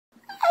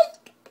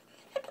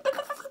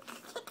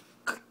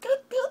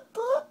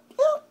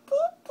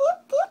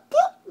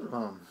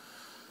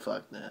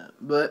fuck that.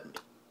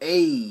 But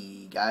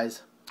hey,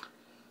 guys.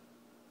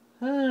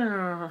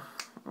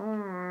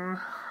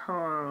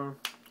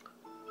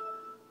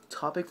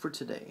 Topic for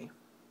today.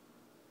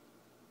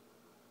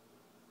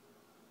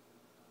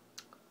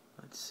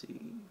 Let's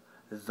see.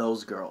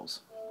 Those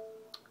girls.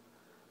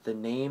 The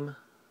name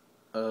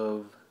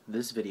of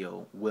this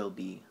video will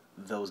be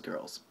Those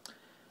Girls.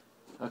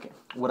 Okay,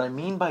 what I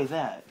mean by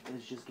that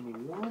is, just give me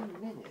 1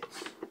 minute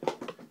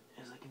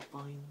as I can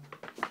find.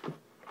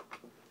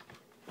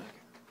 Okay.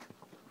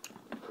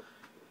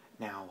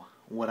 Now,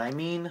 what I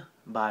mean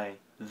by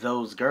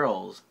those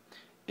girls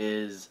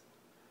is,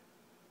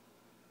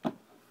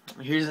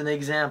 here's an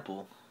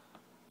example.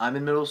 I'm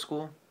in middle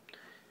school.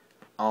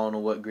 I don't know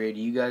what grade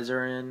you guys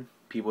are in,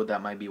 people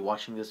that might be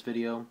watching this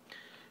video,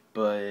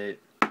 but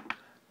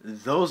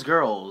those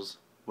girls,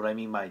 what I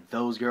mean by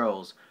those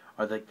girls,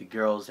 are like the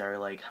girls that are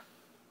like,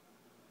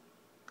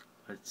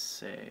 let's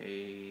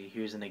say,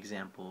 here's an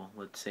example.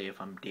 Let's say if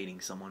I'm dating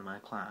someone in my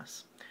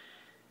class.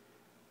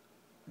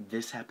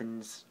 This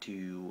happens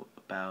to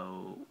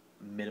about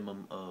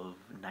minimum of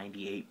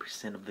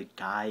 98% of the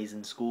guys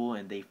in school,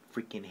 and they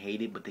freaking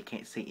hate it, but they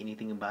can't say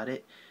anything about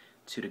it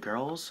to the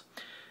girls.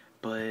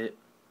 But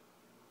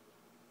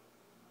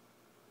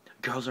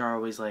girls are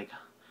always like,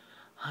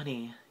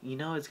 honey, you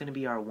know it's gonna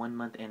be our 1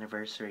 month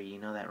anniversary, you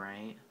know that,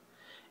 right?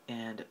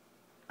 And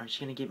aren't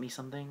you gonna get me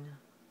something?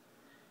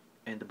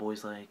 And the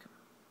boy's like,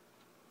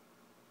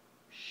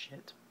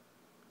 shit,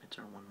 it's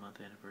our 1 month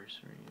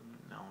anniversary,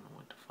 I don't know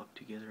what the fuck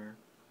to get her.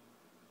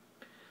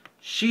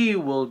 She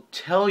will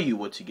tell you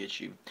what to get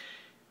you.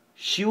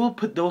 She will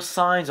put those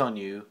signs on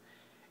you,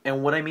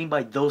 and what I mean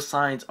by those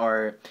signs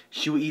are,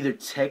 she will either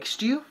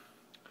text you,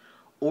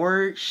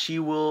 or she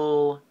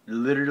will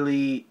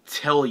literally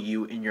tell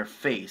you in your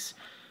face.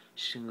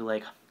 She's gonna be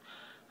like,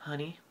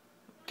 honey,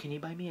 can you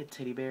buy me a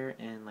teddy bear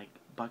and like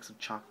a box of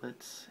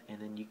chocolates,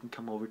 and then you can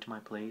come over to my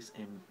place,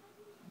 and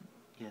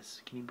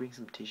yes, can you bring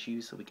some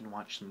tissues so we can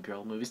watch some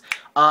girl movies?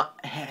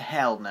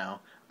 Hell no.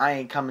 I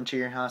ain't coming to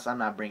your house. I'm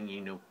not bringing you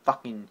no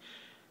fucking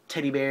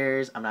teddy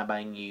bears. I'm not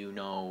buying you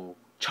no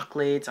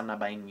chocolates. I'm not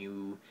buying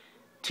you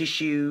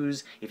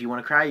tissues. If you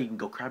want to cry, you can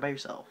go cry by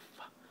yourself.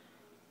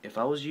 If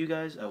I was you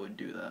guys, I would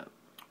do that.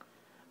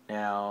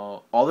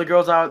 Now, all the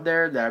girls out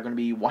there that are going to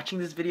be watching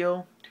this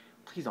video,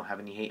 please don't have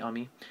any hate on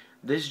me.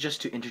 This is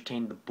just to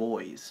entertain the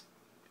boys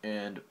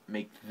and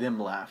make them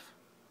laugh.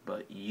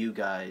 But you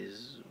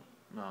guys,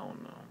 I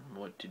don't know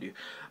what to do.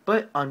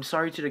 But I'm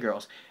sorry to the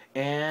girls.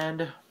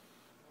 And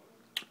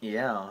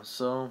yeah,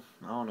 so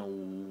I don't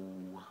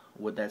know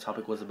what that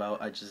topic was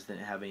about. I just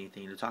didn't have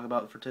anything to talk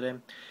about for today.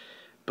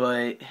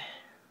 But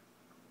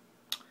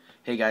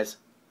hey guys,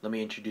 let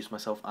me introduce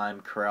myself.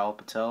 I'm Karal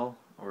Patel,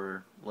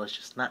 or let's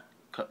just not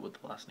cut with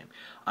the last name.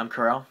 I'm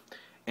Karal,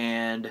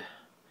 and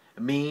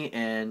me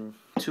and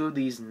two of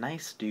these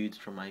nice dudes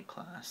from my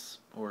class,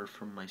 or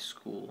from my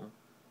school,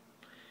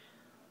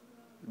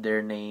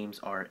 their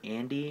names are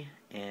Andy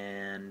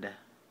and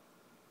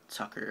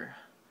Tucker.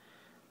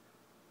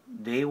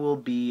 They will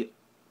be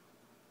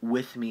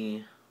with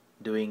me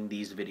doing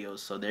these videos,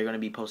 so they're going to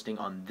be posting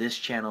on this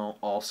channel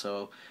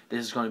also.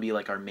 This is going to be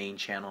like our main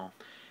channel,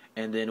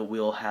 and then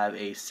we'll have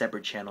a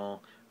separate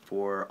channel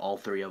for all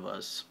three of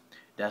us.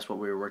 That's what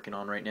we're working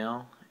on right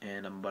now,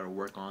 and I'm about to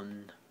work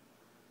on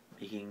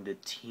making the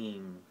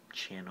team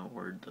channel,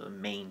 or the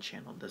main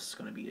channel. This is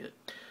going to be it.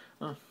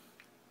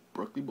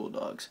 Berkeley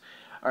Bulldogs.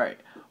 Alright,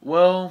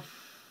 well,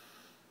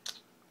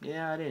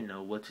 yeah, I didn't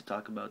know what to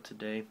talk about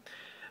today,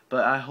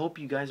 but I hope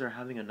you guys are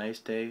having a nice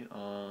day.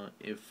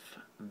 If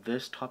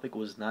this topic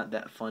was not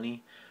that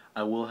funny,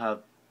 I will have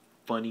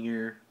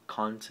funnier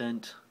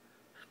content.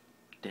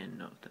 Didn't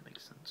know if that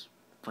makes sense.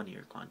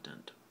 Funnier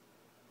content.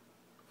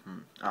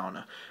 I don't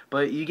know.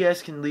 But you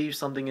guys can leave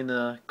something in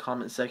the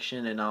comment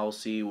section, and I'll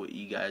see what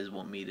you guys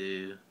want me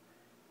to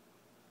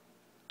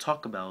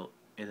talk about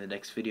in the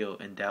next video,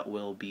 and that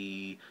will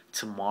be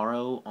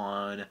tomorrow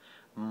on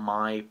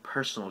my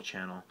personal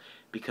channel,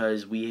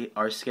 because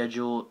our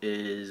schedule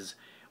is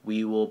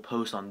we will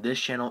post on this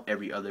channel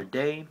every other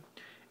day,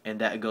 and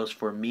that goes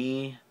for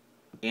me,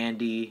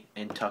 Andy,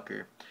 and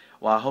Tucker.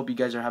 Well, I hope you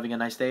guys are having a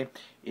nice day.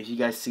 If you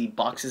guys see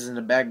boxes in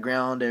the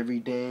background every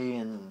day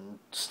and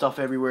stuff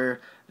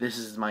everywhere, this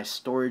is my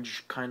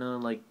storage, kind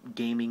of like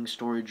gaming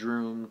storage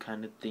room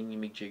kind of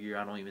thingy-majigger.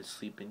 I don't even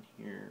sleep in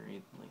here or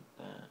anything like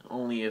that.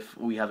 Only if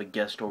we have a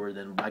guest over,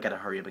 then I gotta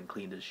hurry up and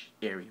clean this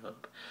area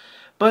up.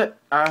 But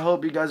I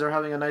hope you guys are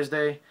having a nice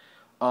day.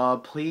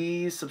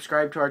 Please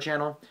subscribe to our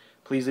channel.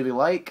 Please leave a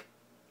like.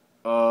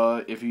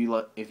 If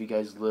you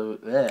guys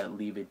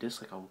leave a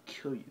dislike, I will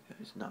kill you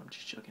guys. No, I'm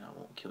just joking. I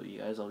won't kill you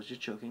guys. I was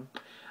just joking.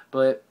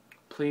 But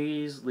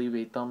please leave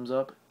a thumbs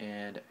up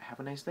and have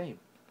a nice day.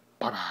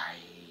 Bye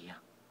bye.